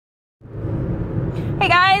Hey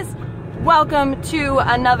guys, welcome to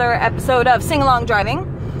another episode of Sing Along Driving.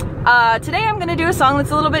 Today I'm going to do a song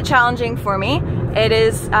that's a little bit challenging for me. It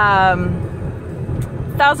is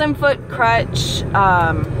 1,000 Foot Crutch,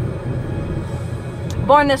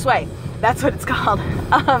 Born This Way. That's what it's called.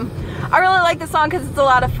 I really like the song because it's a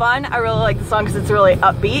lot of fun. I really like the song because it's really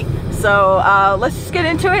upbeat. So let's just get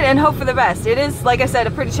into it and hope for the best. It is, like I said,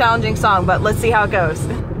 a pretty challenging song, but let's see how it goes.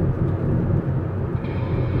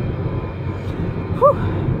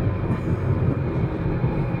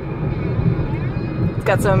 It's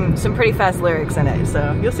got some pretty fast lyrics in it,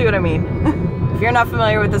 so you'll see what I mean. If you're not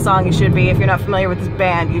familiar with the song, you should be. If you're not familiar with this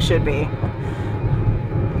band, you should be.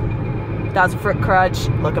 1,000 Foot Crutch,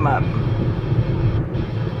 look them up.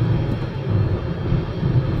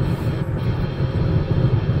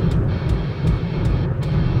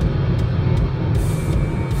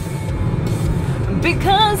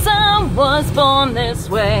 Because I was born this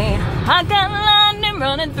way, I got lightning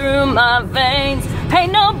running through my veins.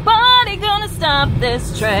 Ain't nobody gonna stop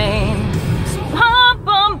this train. Hop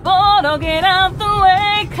on board or get out the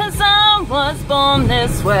way, 'cause I was born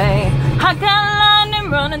this way. I got lightning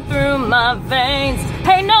running through my veins.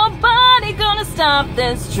 Ain't nobody gonna stop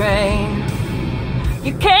this train.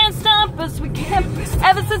 You can't stop us, we can't.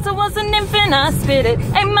 Ever since I was an infant, I spit it.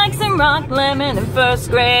 Ain't Mike's and rock lemon in first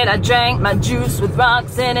grade. I drank my juice with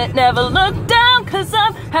rocks in it. Never looked down, 'cause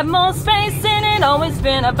I've had more space in it. Always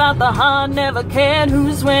been about the heart, never cared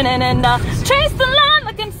who's winning. And I chased the line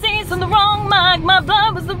like MCs on the wrong mic. My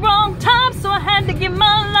blood was the wrong type, so I had to give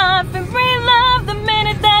my life and relive the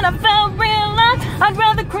minute that I felt realized. I'd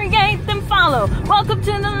rather create than follow. Welcome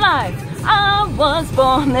to the life I was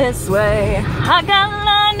born this way. I got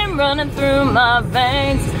lightning running through my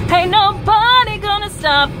veins. Ain't nobody gonna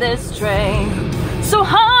stop this train. So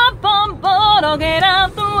hop on board or get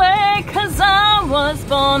out the way, 'cause I was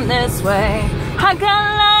born this way. I got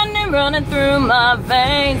lightning running through my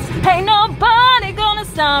veins. Ain't nobody gonna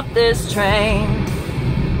stop this train.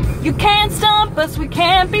 You can't stop us, we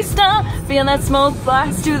can't be stopped. Feel that smoke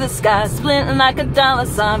blast to the sky, splitting like a dollar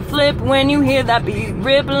sign. Flip when you hear that beat,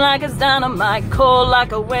 rip like it's dynamite. Cold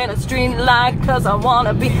like a winter street light, 'cause I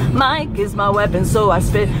wanna be. Mic is my weapon, so I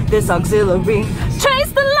spit this auxiliary.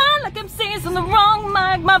 Chase the line like MCs on the wrong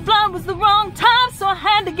mic. My blood was the wrong time, so I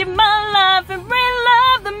had to give my life and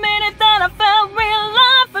relive the minute that I felt real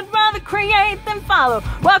life. I'd rather create than follow.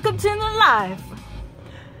 Welcome to the life.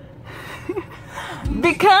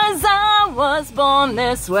 Because I was born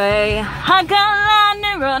this way. I got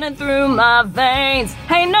lightning running through my veins.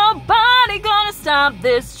 Ain't nobody gonna stop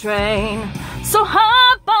this train. So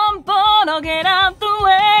hop on board or get out the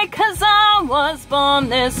way, 'cause I was born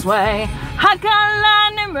this way. I got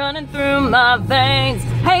lightning running through my veins.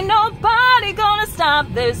 Ain't nobody gonna stop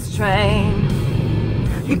this train.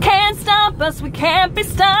 You can't stop us, we can't be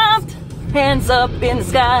stopped. Hands up in the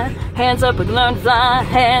sky, hands up, we can learn to fly.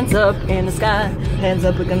 Hands up in the sky, hands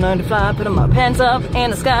up, we can learn to fly. Put them up, hands up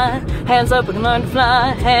in the sky, hands up, we can learn to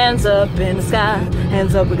fly. Hands up in the sky,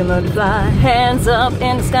 hands up, we can learn to fly. Hands up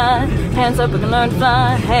in the sky, hands up, we can learn to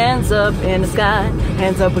fly. Hands up in the sky,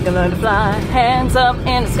 hands up, we can learn to fly. Hands up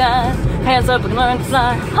in the sky, hands up, we can learn to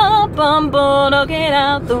fly. Hop on board or get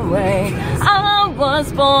out the way. I was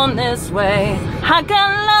born this way. I got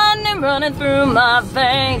lightning running through my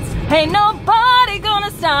veins. Ain't nobody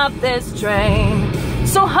gonna stop this train.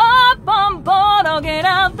 So hop on board or get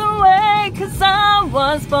out the way, 'cause I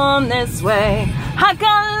was born this way. I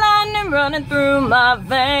got lightning running through my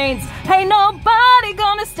veins. Ain't nobody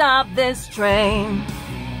gonna stop this train.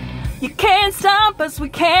 You can't stop us, we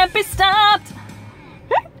can't be stopped.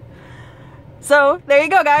 So there you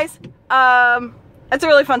go, guys. That's a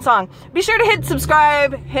really fun song. Be sure to hit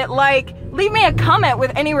subscribe, hit like, leave me a comment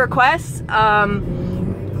with any requests.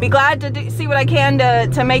 Be glad to see what I can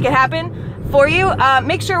to make it happen for you.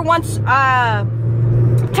 Make sure once,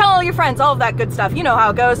 tell all your friends, all of that good stuff. You know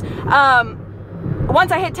how it goes.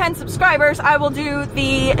 Once I hit 10 subscribers, I will do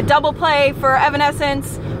the double play for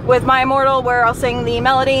Evanescence with My Immortal, where I'll sing the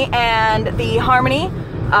melody and the harmony.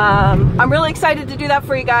 I'm really excited to do that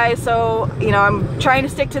for you guys. So, you know, I'm trying to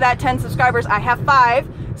stick to that 10 subscribers. I have 5,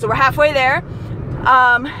 so we're halfway there.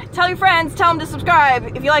 Tell your friends, tell them to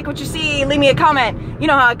subscribe. If you like what you see, leave me a comment. You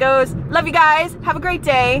know how it goes. Love you guys. Have a great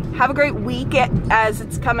day. Have a great week as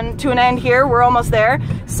it's coming to an end here. We're almost there.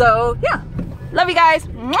 So, yeah. Love you guys.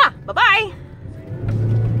 Mwah! Bye-bye.